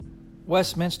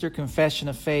Westminster Confession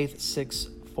of Faith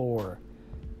 6:4.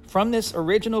 From this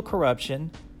original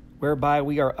corruption, whereby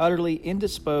we are utterly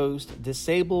indisposed,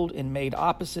 disabled, and made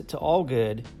opposite to all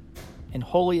good, and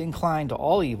wholly inclined to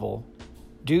all evil,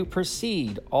 do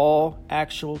proceed all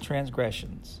actual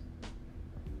transgressions.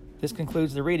 This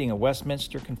concludes the reading of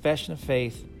Westminster Confession of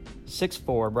Faith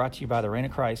 6:4, brought to you by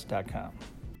thereignofchrist.com.